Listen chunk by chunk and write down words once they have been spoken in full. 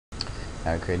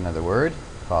Now we create another word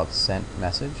called sent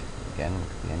message. Again, it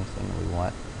could be anything we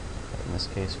want, but in this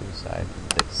case we decide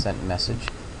that sent message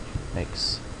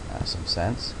makes some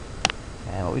sense.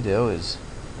 And what we do is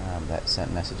that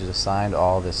sent message is assigned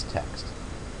all this text.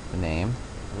 The name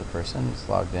of the person that's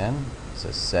logged in, it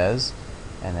says,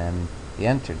 and then the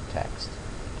entered text.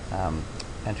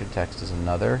 Entered text is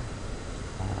another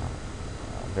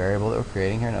variable that we're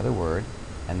creating here, another word,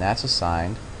 and that's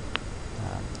assigned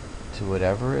to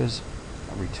whatever is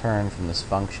returned from this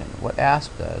function. What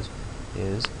ask does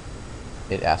is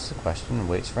it asks a question and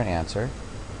waits for an answer.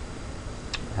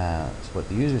 So what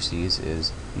the user sees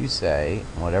is you say,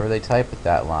 and whatever they type at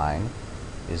that line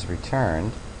is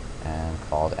returned and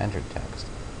called entered text.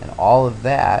 And all of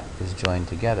that is joined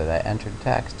together. That entered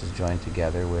text is joined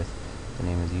together with the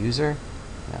name of the user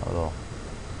and that little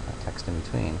text in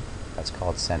between. That's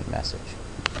called sent message.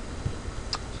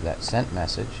 So that sent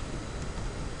message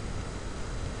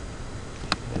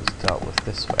is dealt with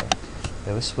this way. We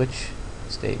have a switch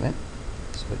statement,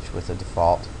 switch with a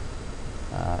default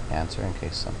answer in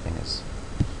case something is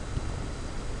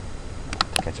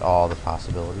to catch all the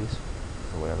possibilities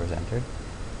for whatever's entered.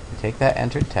 We take that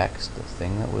entered text, the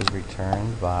thing that was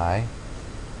returned by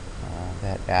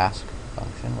that ask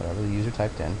function, whatever the user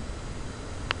typed in,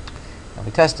 and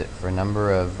we test it for a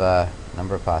number of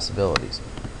possibilities.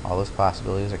 All those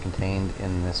possibilities are contained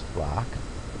in this block,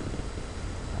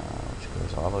 which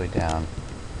goes all the way down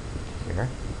to here,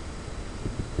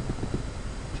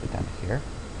 down to here,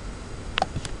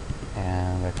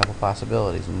 and there are a couple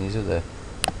possibilities, and these are the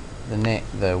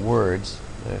words,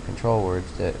 the control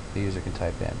words that the user can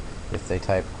type in. If they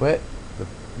type quit,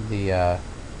 the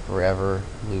forever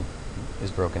loop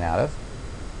is broken out of.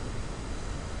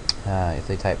 If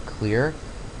they type clear,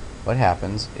 what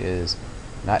happens is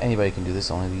not anybody can do this,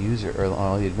 only the user or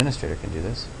only the administrator can do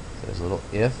this. So there's a little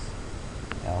if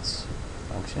else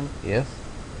function. If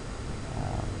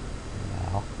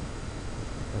now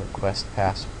the request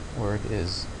password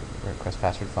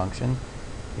function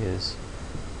is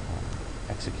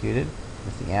executed.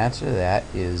 If the answer to that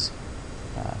is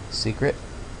secret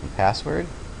and password,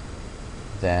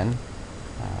 then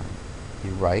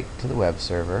you write to the web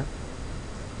server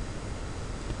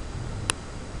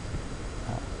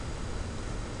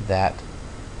that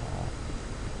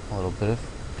a little bit of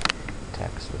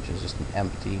text, which is just an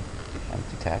empty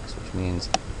text, which means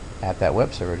at that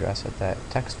web server address, at that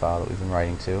text file that we've been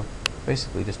writing to,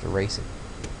 basically just erase it.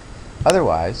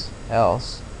 Otherwise,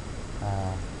 else,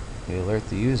 you alert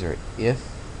the user if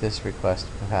this request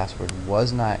password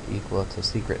was not equal to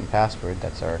secret and password,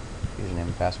 that's our username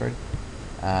and password,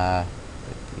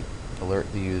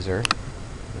 alert the user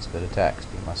this bit of text.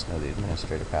 You must know the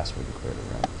administrator password to clear the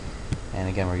room. And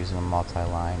again, we're using a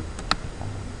multi-line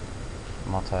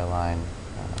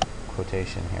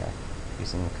quotation here,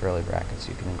 using the curly brackets.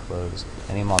 You can enclose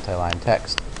any multi-line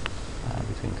text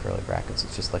between curly brackets.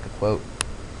 It's just like a quote,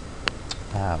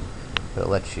 but it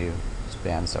lets you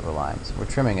span several lines. We're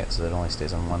trimming it so that it only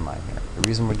stays on one line here. The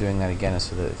reason we're doing that again is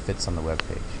so that it fits on the web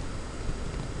page.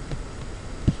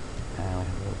 And we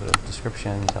have a little bit of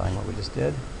description telling what we just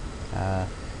did.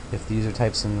 If the user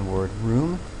types in the word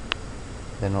room,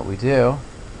 then what we do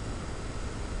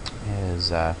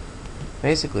is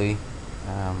basically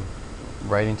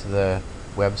writing to the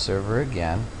web server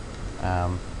again.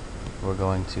 We're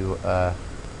going to a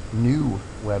new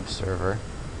web server.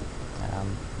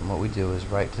 And what we do is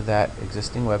write to that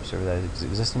existing web server, that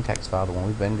existing text file, the one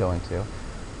we've been going to,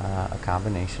 a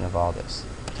combination of all this.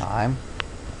 Time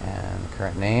and the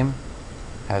current name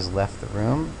has left the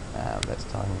room. That's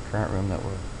telling the current room that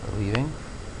we're leaving.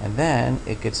 And then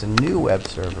it gets a new web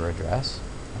server address.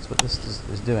 That's what this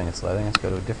is doing. It's letting us go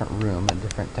to a different room, a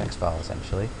different text file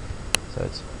essentially. So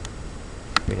it's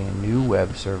creating a new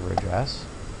web server address,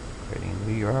 creating a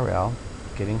new URL,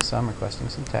 requesting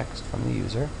some text from the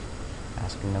user,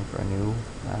 asking them for a new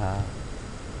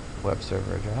web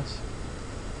server address.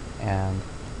 And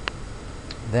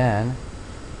then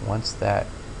once that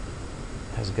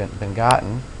has been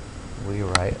gotten, we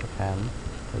write append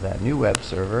to that new web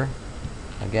server.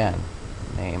 Again,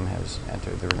 name has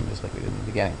entered the room just like we did in the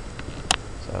beginning.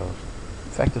 So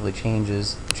effectively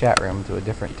changes the chat room to a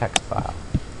different text file.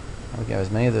 And we can have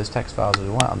as many of those text files as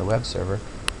we want on the web server.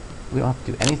 We don't have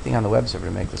to do anything on the web server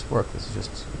to make this work. This is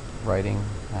just writing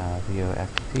via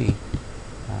FTP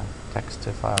text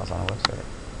to files on a web server.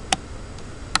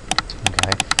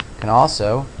 Okay. Can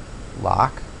also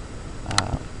lock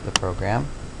the program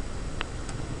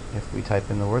if we type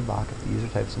in the word lock. If the user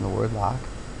types in the word lock,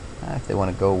 if they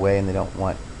want to go away and they don't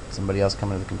want somebody else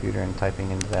coming to the computer and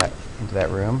typing into that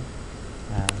room,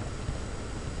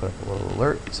 put up a little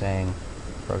alert saying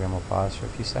The program will pause for a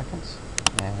few seconds,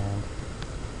 and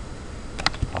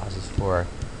pauses for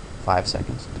 5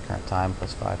 seconds, the current time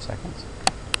plus 5 seconds.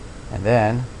 And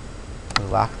then we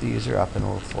lock the user up and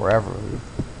we'll forever loop.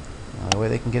 The only way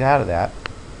they can get out of that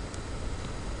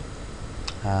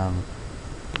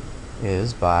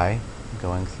is by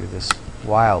going through this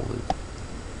while loop.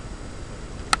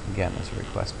 Again, there's a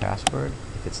request password.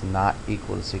 If it's not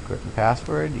equal to secret and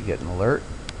password, you get an alert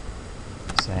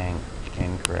saying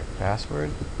incorrect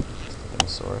password. Just the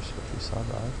source, which we saw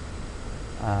above.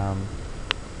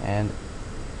 And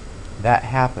that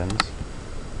happens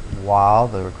while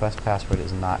the request password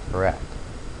is not correct.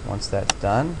 Once that's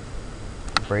done,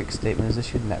 the break statement is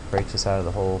issued, and that breaks us out of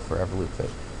the whole forever loop that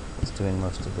is doing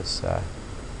most of this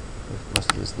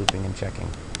looping and checking.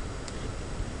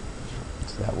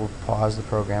 So that will pause the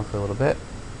program for a little bit.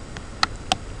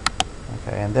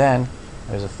 Okay, and then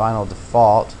there's a final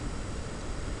default.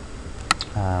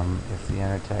 If the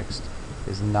enter text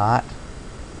is not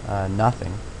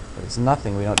nothing, if it's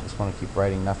nothing, we don't just want to keep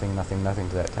writing nothing, nothing, nothing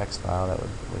to that text file. That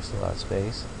would waste a lot of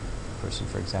space. The person,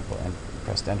 for example,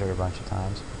 pressed enter a bunch of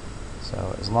times.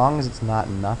 So as long as it's not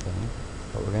nothing,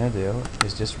 what we're going to do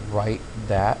is just write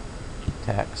that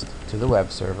text to the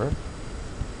web server,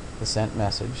 the sent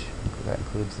message. That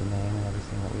includes the name and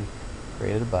everything that we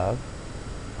created above,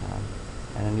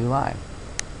 and a new line.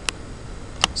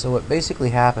 So what basically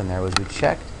happened there was we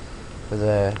checked for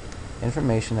the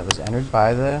information that was entered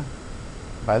by the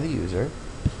user.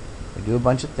 We do a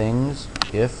bunch of things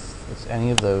if it's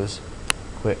any of those: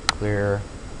 quit, clear,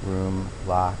 room,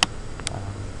 lock,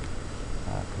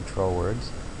 control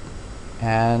words.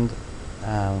 And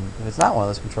if it's not one of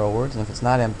those control words, and if it's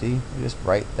not empty, we just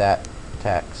write that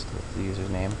text with the user's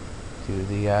name to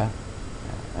the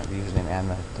username and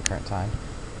the current time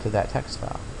to that text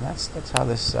file. And that's how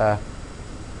this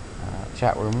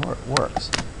chat room works.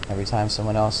 Every time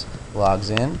someone else logs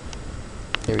in,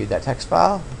 they read that text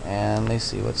file and they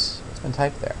see what's been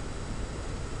typed there.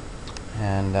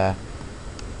 And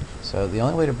so the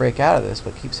only way to break out of this,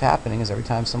 what keeps happening, is every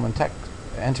time someone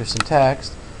enters some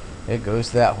text, it goes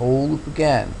to that whole loop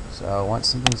again. So once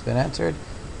something's been entered,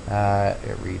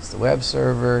 it reads the web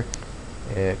server,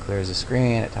 it clears the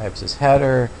screen, it types this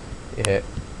header, it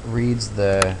reads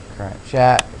the current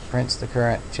chat, it prints the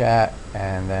current chat,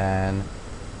 and then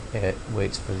it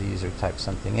waits for the user to type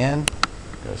something in,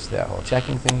 goes to that whole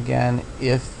checking thing again.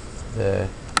 If the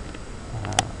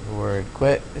word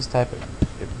quit is typed,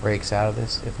 it breaks out of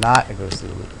this. If not, it goes through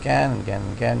the loop again and again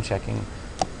and again, checking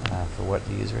for what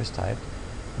the user has typed.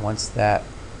 Once that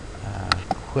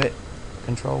quit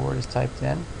control word is typed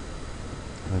in,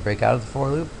 we break out of the for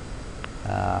loop,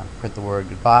 print the word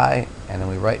goodbye, and then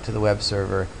we write to the web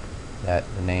server that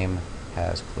the name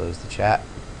has closed the chat.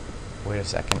 Wait a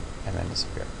second, and then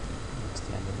disappear. That's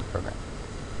the end of the program.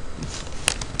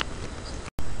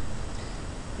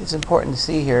 It's important to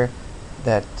see here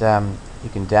that you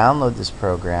can download this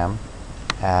program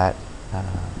at,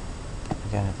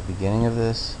 again, at the beginning of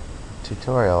this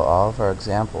tutorial. All of our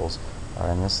examples are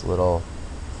in this little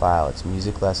file. It's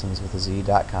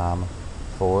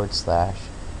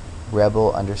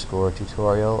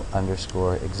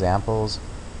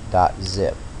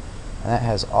musiclessons.rebel_tutorial_examples.zip. And that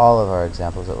has all of our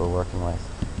examples that we're working with.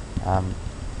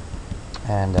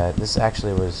 This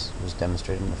actually was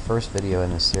demonstrated in the first video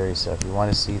in this series. So if you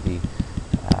want to see the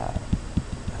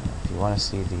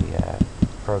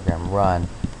program run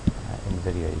in the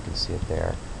video, you can see it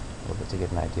there a little bit to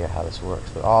get an idea how this works.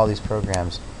 But all these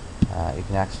programs, you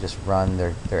can actually just run.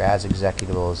 They're as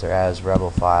executables, they're as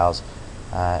Rebel files,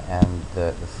 and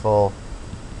the full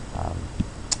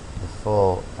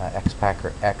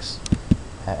XPacker X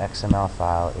XML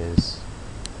file is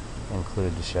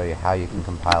included to show you how you can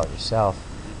compile it yourself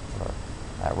or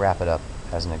wrap it up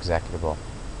as an executable.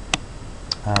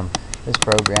 This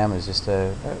program is just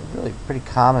a really pretty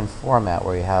common format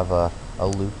where you have a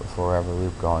loop, a forever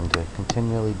loop, going to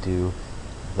continually do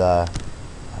the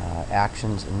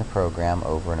actions in the program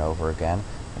over and over again.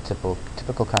 A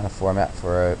typical kind of format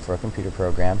for a computer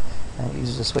program, and it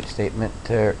uses a switch statement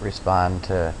to respond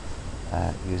to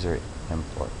user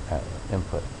input.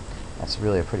 That's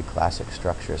really a pretty classic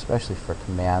structure, especially for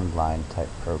command line type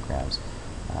programs,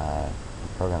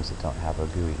 programs that don't have a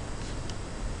GUI.